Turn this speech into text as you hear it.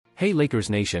Hey Lakers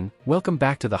Nation, welcome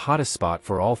back to the hottest spot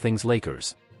for all things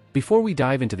Lakers. Before we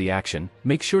dive into the action,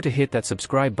 make sure to hit that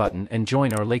subscribe button and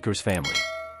join our Lakers family.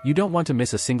 You don't want to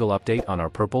miss a single update on our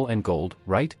purple and gold,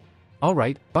 right?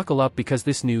 Alright, buckle up because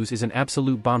this news is an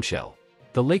absolute bombshell.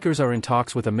 The Lakers are in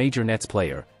talks with a major Nets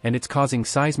player, and it's causing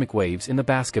seismic waves in the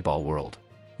basketball world.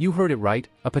 You heard it right,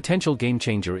 a potential game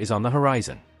changer is on the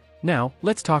horizon. Now,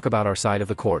 let's talk about our side of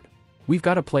the court. We've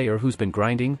got a player who's been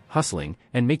grinding, hustling,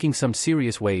 and making some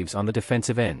serious waves on the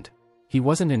defensive end. He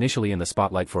wasn't initially in the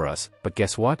spotlight for us, but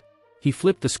guess what? He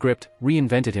flipped the script,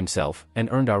 reinvented himself, and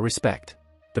earned our respect.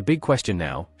 The big question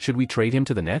now, should we trade him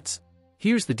to the Nets?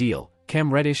 Here's the deal,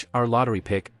 Cam Reddish, our lottery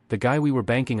pick, the guy we were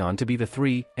banking on to be the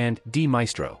 3-and-D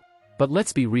maestro. But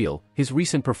let's be real, his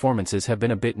recent performances have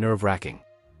been a bit nerve-wracking.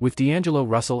 With D'Angelo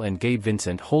Russell and Gabe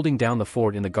Vincent holding down the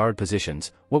fort in the guard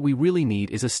positions, what we really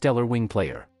need is a stellar wing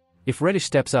player. If Reddish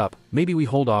steps up, maybe we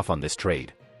hold off on this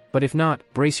trade. But if not,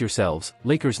 brace yourselves,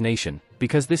 Lakers Nation,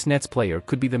 because this Nets player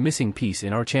could be the missing piece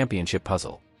in our championship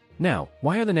puzzle. Now,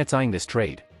 why are the Nets eyeing this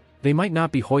trade? They might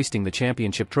not be hoisting the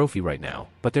championship trophy right now,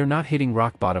 but they're not hitting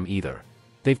rock bottom either.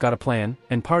 They've got a plan,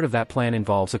 and part of that plan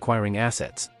involves acquiring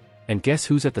assets. And guess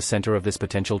who's at the center of this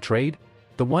potential trade?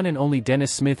 The one and only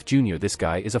Dennis Smith Jr. This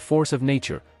guy is a force of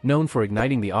nature, known for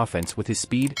igniting the offense with his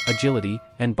speed, agility,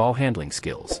 and ball handling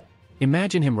skills.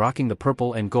 Imagine him rocking the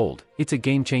purple and gold, it's a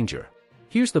game changer.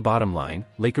 Here's the bottom line,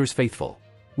 Lakers faithful.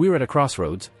 We're at a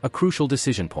crossroads, a crucial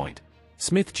decision point.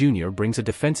 Smith Jr. brings a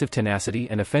defensive tenacity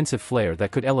and offensive flair that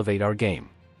could elevate our game.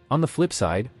 On the flip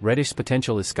side, Reddish's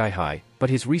potential is sky high, but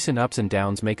his recent ups and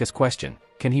downs make us question,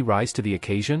 can he rise to the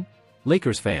occasion?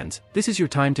 Lakers fans, this is your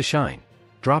time to shine.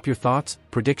 Drop your thoughts,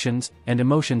 predictions, and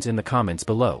emotions in the comments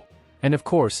below. And of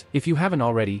course, if you haven't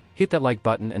already, hit that like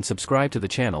button and subscribe to the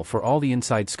channel for all the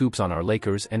inside scoops on our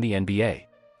Lakers and the NBA.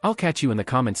 I'll catch you in the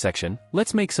comments section,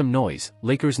 let's make some noise,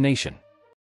 Lakers Nation.